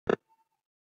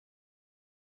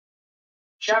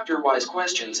Chapter-wise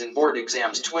questions in Board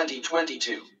Exams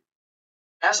 2022.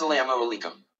 Assalamu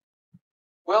alaikum.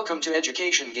 Welcome to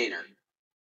EducationGator.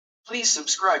 Please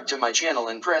subscribe to my channel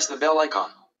and press the bell icon.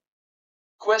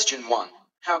 Question 1.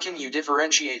 How can you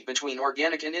differentiate between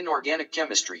organic and inorganic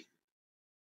chemistry?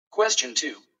 Question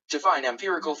 2. Define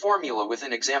empirical formula with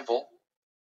an example.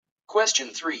 Question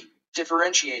 3.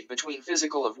 Differentiate between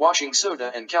physical of washing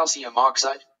soda and calcium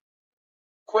oxide.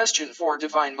 Question 4.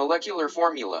 Define molecular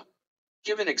formula.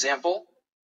 Give an example.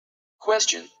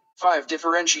 Question 5.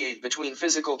 Differentiate between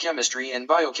physical chemistry and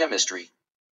biochemistry.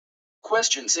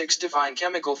 Question 6. Define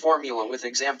chemical formula with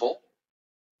example.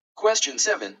 Question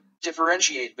 7.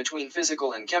 Differentiate between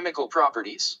physical and chemical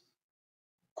properties.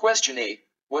 Question 8.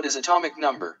 What is atomic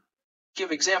number?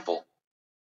 Give example.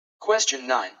 Question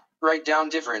 9. Write down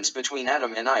difference between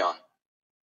atom and ion.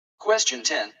 Question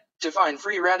 10. Define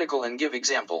free radical and give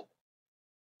example.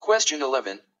 Question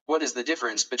 11. What is the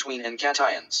difference between N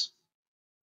cations?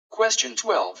 Question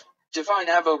 12. Define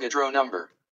Avogadro number.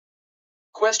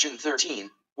 Question 13.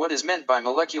 What is meant by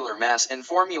molecular mass and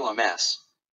formula mass?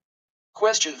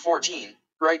 Question 14.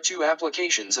 Write 2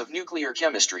 applications of nuclear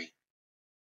chemistry.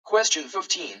 Question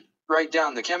 15. Write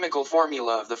down the chemical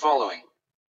formula of the following.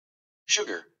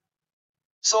 Sugar.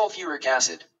 Sulfuric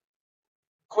acid.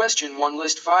 Question 1.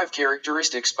 List 5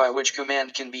 characteristics by which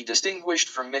command can be distinguished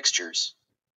from mixtures.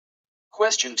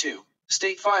 Question 2.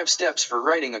 State 5 steps for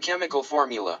writing a chemical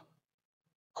formula.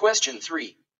 Question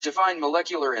 3. Define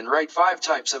molecular and write 5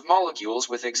 types of molecules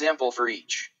with example for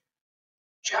each.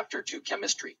 Chapter 2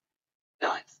 Chemistry.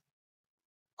 9th.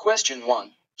 Question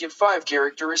 1. Give 5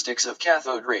 characteristics of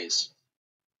cathode rays.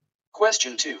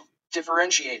 Question 2.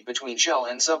 Differentiate between shell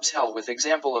and subshell with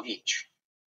example of each.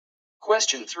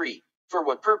 Question 3. For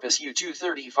what purpose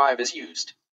U-235 is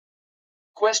used?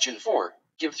 Question 4.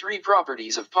 Give 3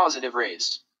 properties of positive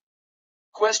rays.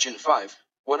 Question 5.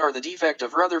 What are the defect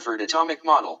of Rutherford atomic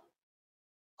model?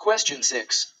 Question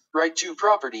 6. Write 2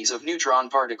 properties of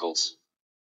neutron particles.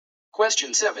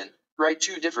 Question 7. Write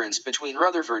 2 difference between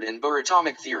Rutherford and Bohr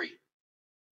atomic theory.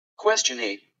 Question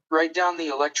 8. Write down the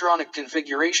electronic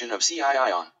configuration of Ci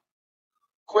ion.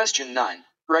 Question 9.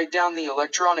 Write down the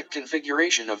electronic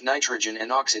configuration of nitrogen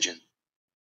and oxygen.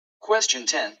 Question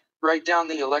 10. Write down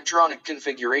the electronic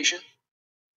configuration.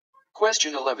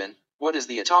 Question 11. What is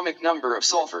the atomic number of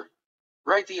sulfur?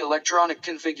 Write the electronic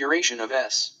configuration of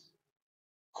S.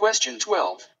 Question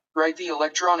 12. Write the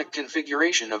electronic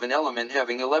configuration of an element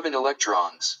having 11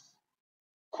 electrons.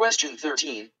 Question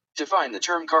 13. Define the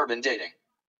term carbon dating.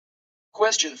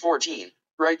 Question 14.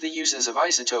 Write the uses of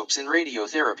isotopes in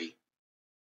radiotherapy.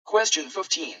 Question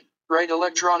 15. Write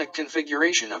electronic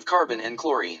configuration of carbon and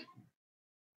chlorine.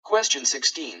 Question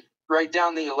 16. Write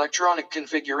down the electronic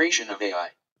configuration of Ai.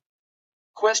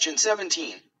 Question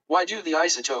 17. Why do the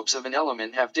isotopes of an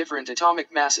element have different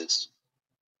atomic masses?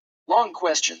 Long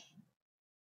question.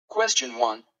 Question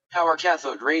 1. How are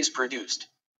cathode rays produced?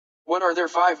 What are their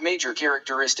 5 major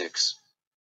characteristics?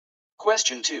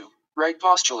 Question 2. Write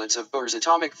postulates of Bohr's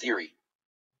atomic theory.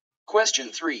 Question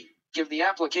 3. Give the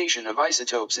application of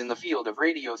isotopes in the field of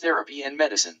radiotherapy and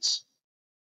medicines.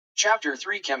 Chapter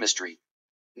 3 Chemistry.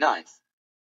 9th.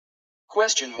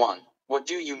 Question 1. What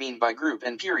do you mean by group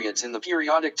and periods in the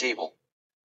periodic table?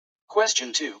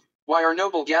 Question 2. Why are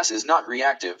noble gases not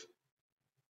reactive?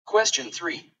 Question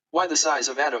 3. Why the size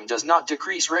of atom does not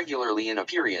decrease regularly in a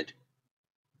period?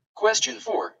 Question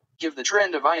 4. Give the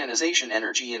trend of ionization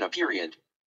energy in a period.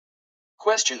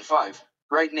 Question 5.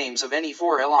 Write names of any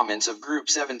 4 elements of group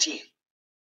 17.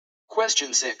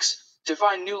 Question 6.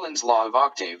 Define Newland's law of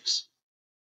octaves.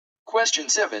 Question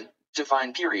 7.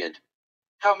 Define period.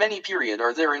 How many period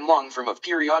are there in long form of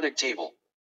periodic table?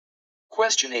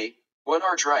 Question 8. What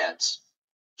are triads?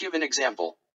 Give an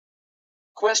example.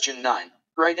 Question 9.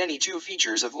 Write any 2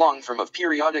 features of long form of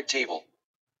periodic table.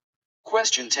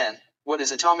 Question 10. What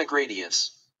is atomic radius?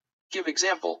 Give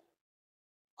example.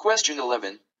 Question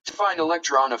 11. Define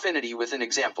electron affinity with an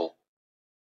example.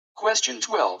 Question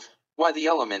 12. Why the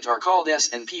element are called S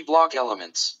and P block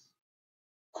elements.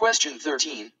 Question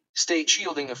 13. State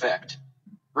shielding effect.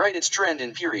 Write its trend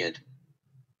in period.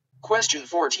 Question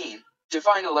 14.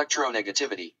 Define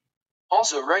electronegativity.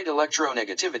 Also write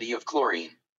electronegativity of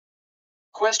chlorine.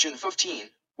 Question 15.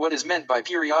 What is meant by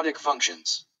periodic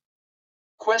functions?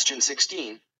 Question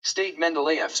 16. State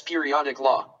Mendeleev's periodic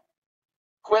law.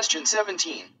 Question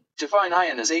 17. Define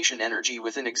ionization energy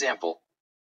with an example.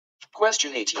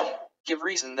 Question 18. Give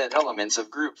reason that elements of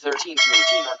group 13 to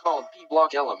 18 are called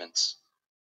p-block elements.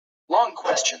 Long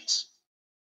questions.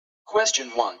 Question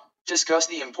 1. Discuss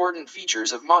the important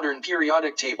features of modern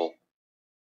periodic table.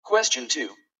 Question 2.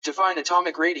 define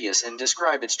atomic radius and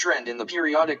describe its trend in the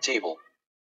periodic table.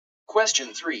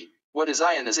 Question 3. What is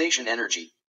ionization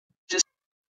energy?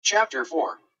 Chapter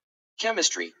 4.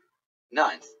 Chemistry.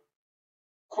 9th.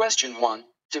 Question 1.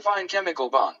 Define chemical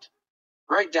bond.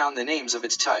 Write down the names of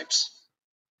its types.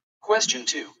 Question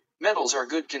 2. Metals are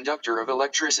good conductor of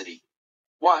electricity.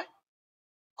 Why?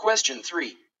 Question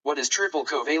 3. What is triple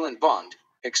covalent bond?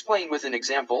 Explain with an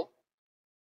example.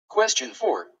 Question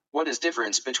 4. What is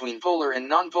difference between polar and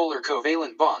nonpolar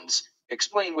covalent bonds?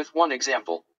 Explain with one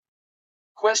example.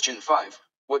 Question 5.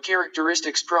 What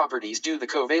characteristics properties do the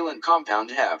covalent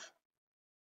compound have?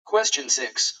 Question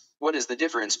 6. What is the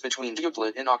difference between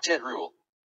duplet and octet rule?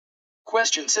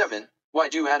 Question 7. Why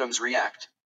do atoms react?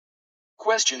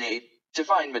 Question 8.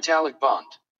 Define metallic bond.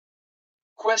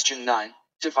 Question 9.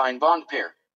 Define bond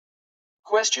pair.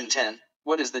 Question 10.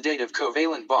 What is the date of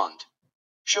covalent bond?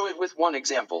 Show it with one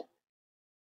example.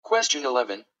 Question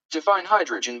 11. Define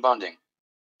hydrogen bonding.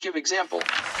 Give example.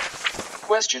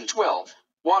 Question 12.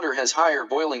 Water has higher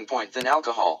boiling point than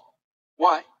alcohol.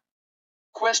 Why?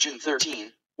 Question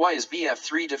 13. Why is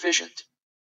BF3 deficient?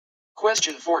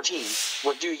 Question 14.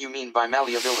 What do you mean by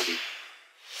malleability?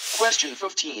 Question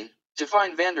 15.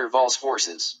 Define van der Waals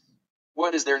forces.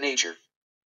 What is their nature?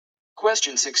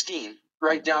 Question 16.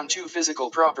 Write down 2 physical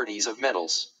properties of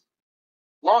metals.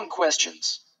 Long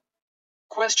questions.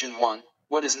 Question 1.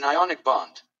 What is an ionic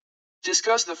bond?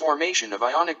 Discuss the formation of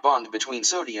ionic bond between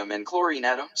sodium and chlorine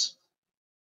atoms.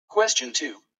 Question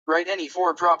 2. Write any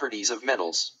 4 properties of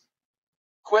metals.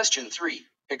 Question 3.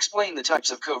 Explain the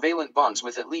types of covalent bonds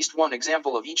with at least one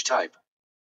example of each type.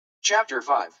 Chapter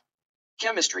 5.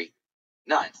 Chemistry.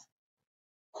 9th.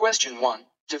 Question 1.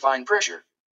 Define pressure.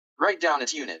 Write down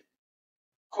its unit.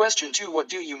 Question 2. What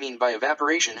do you mean by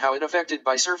evaporation? How it affected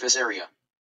by surface area?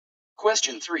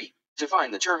 Question 3.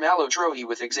 Define the term allotrope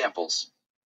with examples.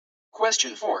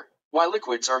 Question 4. Why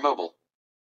liquids are mobile?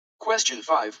 Question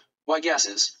 5. Why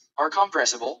gases are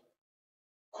compressible?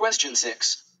 Question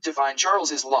 6. Define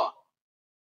Charles's law.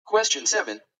 Question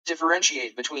 7.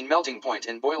 Differentiate between melting point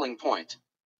and boiling point.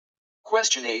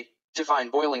 Question 8. Define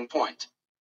boiling point.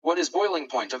 What is boiling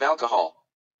point of alcohol?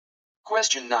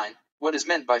 Question 9. What is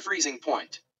meant by freezing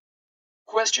point?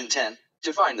 Question 10.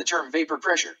 Define the term vapor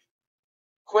pressure.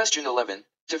 Question 11.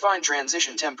 Define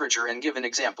transition temperature and give an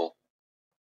example.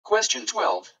 Question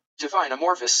 12. Define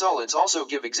amorphous solids, also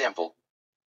give example.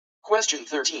 Question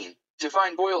 13.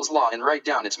 Define Boyle's law and write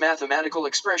down its mathematical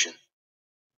expression.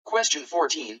 Question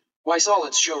 14. Why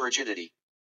solids show rigidity?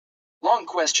 Long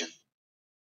question.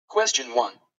 Question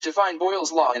 1. Define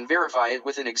Boyle's law and verify it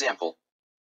with an example.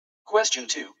 Question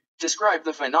 2. Describe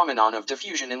the phenomenon of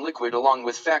diffusion in liquid along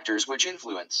with factors which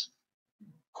influence.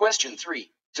 Question 3.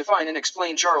 Define and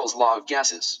explain Charles' law of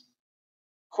gases.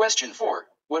 Question 4.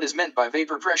 What is meant by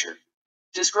vapor pressure?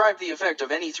 Describe the effect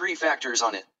of any 3 factors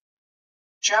on it.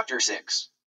 Chapter 6.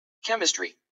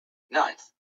 Chemistry. 9th.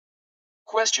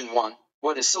 Question 1.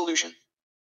 What is solution?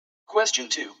 Question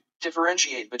 2.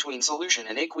 Differentiate between solution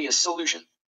and aqueous solution.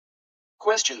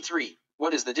 Question 3.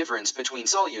 What is the difference between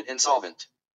solute and solvent?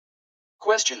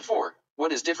 Question 4.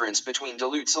 What is difference between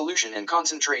dilute solution and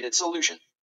concentrated solution?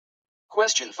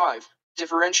 Question 5.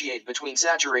 Differentiate between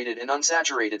saturated and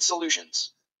unsaturated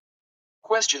solutions.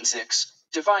 Question 6.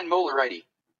 Define molarity.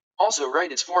 Also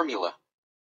write its formula.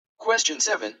 Question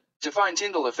 7. Define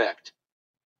Tyndall effect.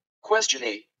 Question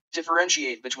 8.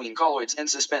 Differentiate between colloids and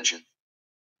suspension.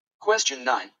 Question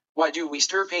 9. Why do we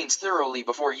stir paints thoroughly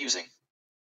before using?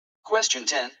 Question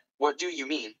 10. What do you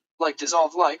mean, like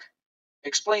dissolve like?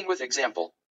 Explain with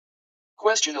example.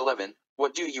 Question 11.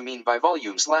 What do you mean by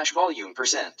volume/volume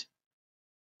percent?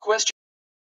 Question